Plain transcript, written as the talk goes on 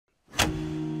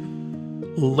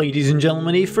Ladies and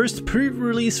gentlemen, a first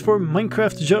pre-release for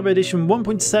Minecraft Java Edition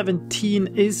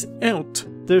 1.17 is out.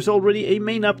 There's already a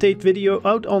main update video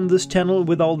out on this channel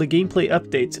with all the gameplay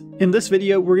updates. In this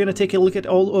video we're gonna take a look at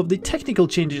all of the technical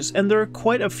changes, and there are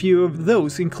quite a few of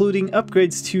those, including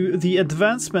upgrades to the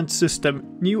advancement system,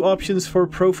 new options for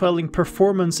profiling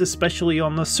performance especially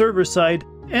on the server side,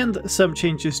 and some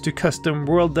changes to custom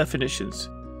world definitions.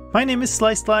 My name is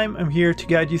SlySlime, I'm here to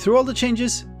guide you through all the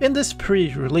changes in this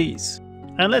pre-release.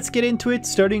 And let's get into it,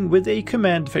 starting with a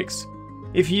command fix.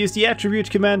 If you use the attribute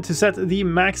command to set the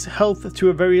max health to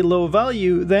a very low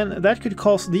value, then that could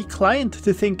cause the client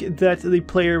to think that the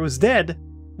player was dead,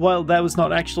 while that was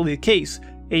not actually the case,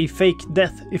 a fake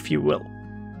death if you will.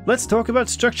 Let's talk about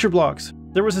structure blocks.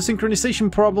 There was a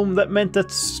synchronization problem that meant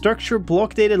that structure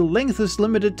block data length is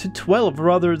limited to 12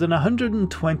 rather than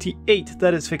 128.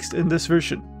 That is fixed in this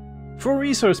version. For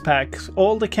resource packs,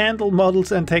 all the candle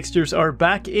models and textures are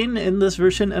back in this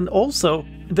version, and also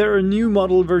there are new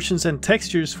model versions and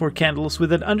textures for candles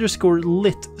with an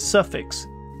 _lit suffix.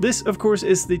 This of course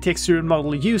is the texture and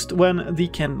model used when the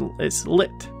candle is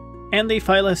lit. And the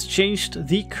file has changed.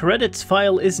 The credits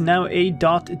file is now a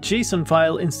 .json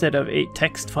file instead of a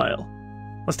text file.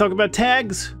 Let's talk about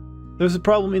tags. There's a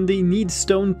problem in the Need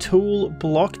Stone Tool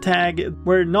block tag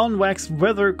where non-wax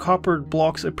weather coppered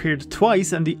blocks appeared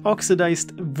twice and the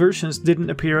oxidized versions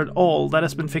didn't appear at all. That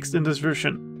has been fixed in this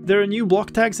version. There are new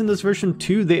block tags in this version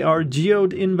too. They are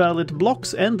geode invalid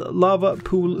blocks and lava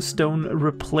pool stone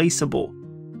replaceable,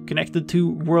 connected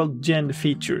to world gen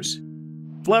features.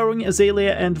 Flowering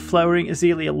Azalea and flowering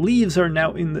Azalea leaves are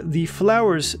now in the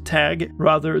flowers tag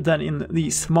rather than in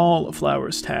the small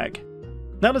flowers tag.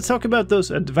 Now let's talk about those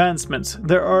advancements.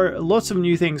 There are lots of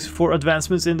new things for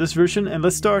advancements in this version, and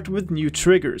let's start with new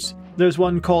triggers. There's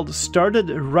one called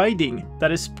Started Riding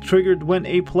that is triggered when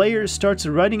a player starts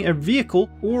riding a vehicle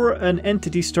or an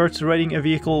entity starts riding a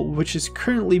vehicle which is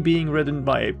currently being ridden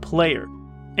by a player.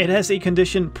 It has a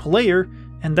condition player,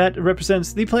 and that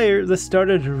represents the player that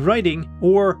started riding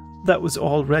or that was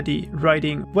already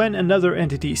riding when another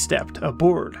entity stepped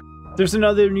aboard. There's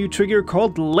another new trigger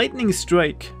called Lightning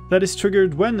Strike that is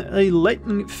triggered when a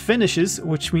lightning finishes,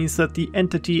 which means that the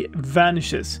entity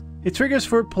vanishes. It triggers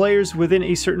for players within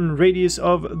a certain radius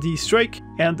of the strike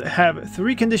and have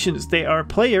three conditions. They are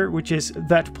player, which is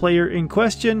that player in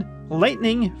question,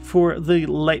 lightning for the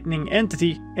lightning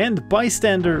entity, and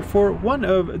bystander for one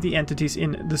of the entities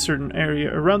in the certain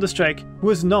area around the strike who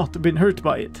has not been hurt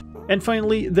by it. And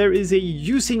finally, there is a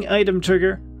using item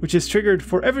trigger, which is triggered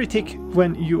for every tick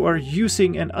when you are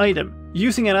using an item.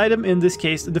 Using an item in this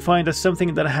case defined as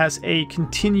something that has a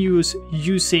continuous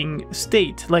using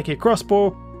state, like a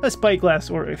crossbow, a spyglass,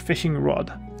 or a fishing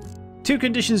rod. Two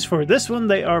conditions for this one,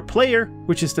 they are player,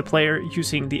 which is the player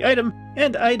using the item,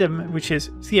 and item, which is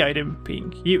the item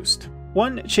being used.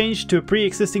 One change to a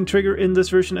pre-existing trigger in this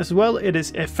version as well, it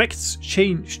is effects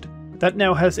changed. That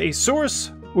now has a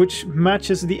source, which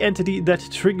matches the entity that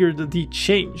triggered the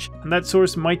change. And that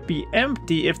source might be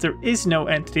empty if there is no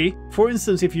entity. For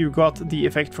instance, if you got the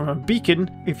effect from a beacon,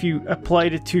 if you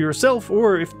applied it to yourself,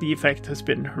 or if the effect has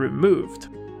been removed.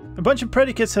 A bunch of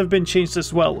predicates have been changed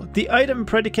as well. The item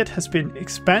predicate has been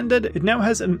expanded. It now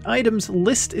has an items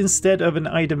list instead of an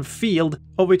item field,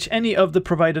 of which any of the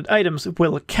provided items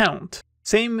will count.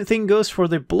 Same thing goes for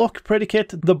the block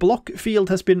predicate. The block field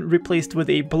has been replaced with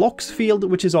a blocks field,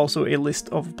 which is also a list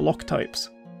of block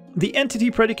types. The entity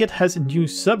predicate has new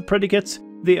sub-predicates.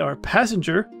 They are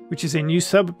passenger, which is a new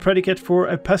sub-predicate for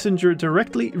a passenger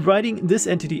directly riding this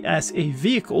entity as a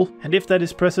vehicle, and if that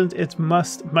is present, it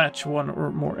must match one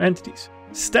or more entities.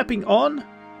 Stepping on,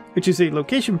 which is a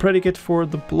location predicate for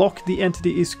the block the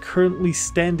entity is currently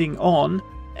standing on,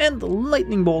 and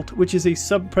lightning bolt, which is a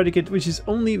sub-predicate which is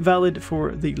only valid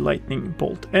for the lightning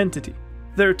bolt entity.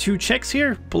 There are two checks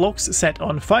here: blocks set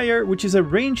on fire, which is a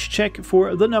range check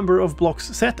for the number of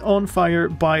blocks set on fire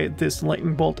by this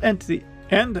lightning bolt entity,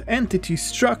 and entity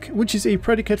struck, which is a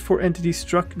predicate for entity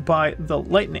struck by the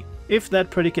lightning. If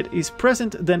that predicate is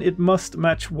present, then it must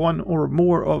match one or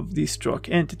more of the struck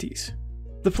entities.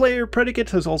 The player predicate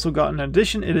has also gotten an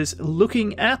addition. It is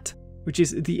looking at, which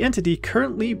is the entity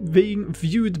currently being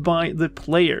viewed by the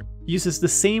player. Uses the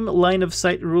same line of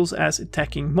sight rules as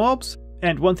attacking mobs,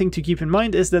 and one thing to keep in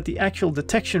mind is that the actual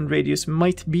detection radius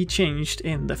might be changed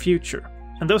in the future.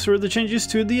 And those were the changes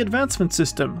to the advancement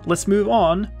system. Let's move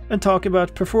on and talk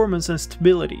about performance and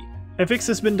stability. A fix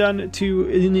has been done to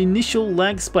an initial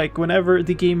lag spike whenever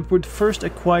the game would first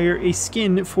acquire a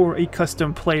skin for a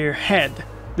custom player head.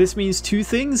 This means two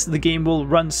things: the game will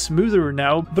run smoother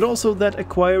now, but also that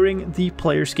acquiring the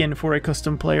player skin for a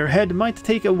custom player head might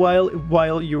take a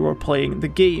while you are playing the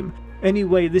game.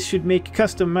 Anyway, this should make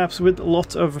custom maps with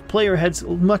lots of player heads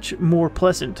much more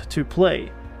pleasant to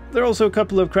play. There are also a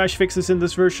couple of crash fixes in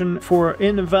this version for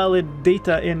invalid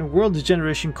data in world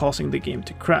generation causing the game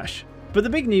to crash. But the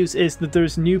big news is that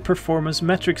there's new performance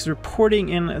metrics reporting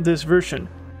in this version.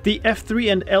 The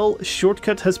F3 and L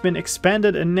shortcut has been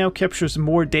expanded and now captures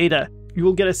more data. You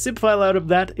will get a zip file out of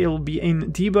that. It will be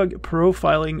in debug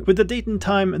profiling with the date and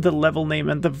time, the level name,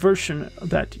 and the version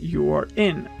that you are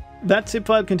in. That zip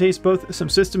file contains both some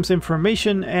systems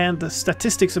information and the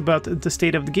statistics about the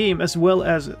state of the game, as well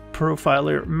as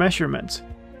profiler measurements.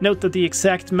 Note that the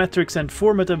exact metrics and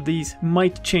format of these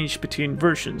might change between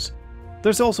versions.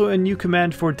 There's also a new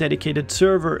command for dedicated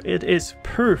server. It is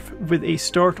perf with a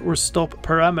start or stop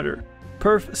parameter.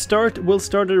 Perf start will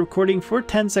start a recording for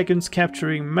 10 seconds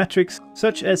capturing metrics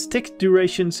such as tick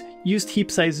durations, used heap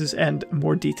sizes, and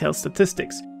more detailed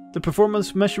statistics. The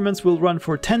performance measurements will run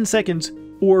for 10 seconds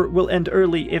or will end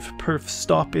early if perf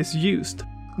stop is used.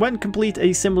 When complete,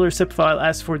 a similar zip file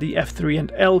as for the F3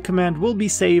 and L command will be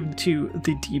saved to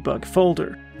the debug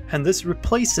folder. And this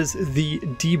replaces the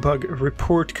debug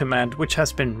report command, which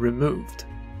has been removed.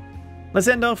 Let's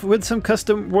end off with some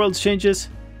custom worlds changes.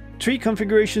 Tree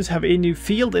configurations have a new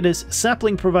field. It is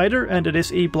sapling provider and it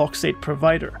is a block state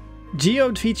provider.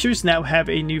 Geode features now have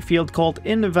a new field called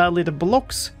invalid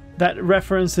blocks that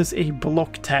references a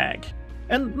block tag.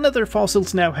 And nether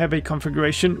fossils now have a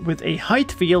configuration with a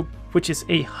height field, which is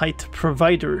a height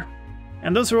provider.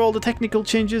 And those are all the technical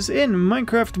changes in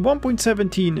Minecraft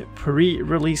 1.17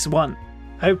 pre-release 1.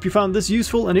 I hope you found this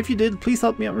useful, and if you did, please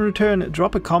help me out in return.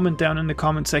 Drop a comment down in the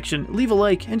comment section, leave a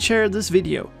like, and share this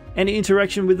video. Any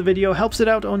interaction with the video helps it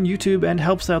out on YouTube and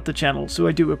helps out the channel, so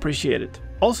I do appreciate it.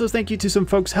 Also, thank you to some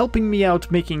folks helping me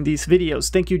out making these videos.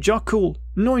 Thank you Jockcool,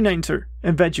 Noinenter,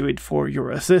 and Veguid for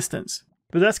your assistance.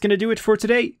 But that's gonna do it for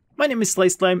today. My name is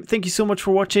Slice Slime, thank you so much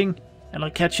for watching, and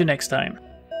I'll catch you next time.